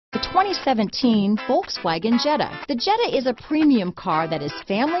2017 Volkswagen Jetta. The Jetta is a premium car that is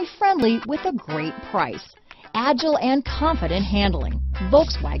family-friendly with a great price. Agile and confident handling.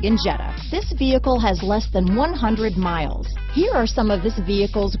 Volkswagen Jetta. This vehicle has less than 100 miles. Here are some of this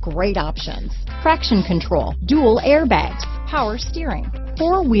vehicle's great options: traction control, dual airbags, power steering,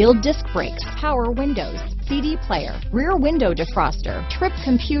 four-wheel disc brakes, power windows, CD player, rear window defroster, trip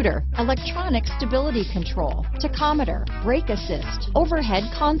computer, electronic stability control, tachometer, brake assist, overhead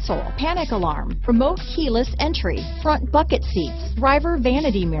console, panic alarm, remote keyless entry, front bucket seats, driver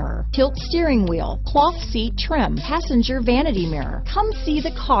vanity mirror, tilt steering wheel, cloth seat trim, passenger vanity mirror. Come see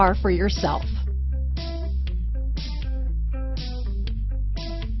the car for yourself.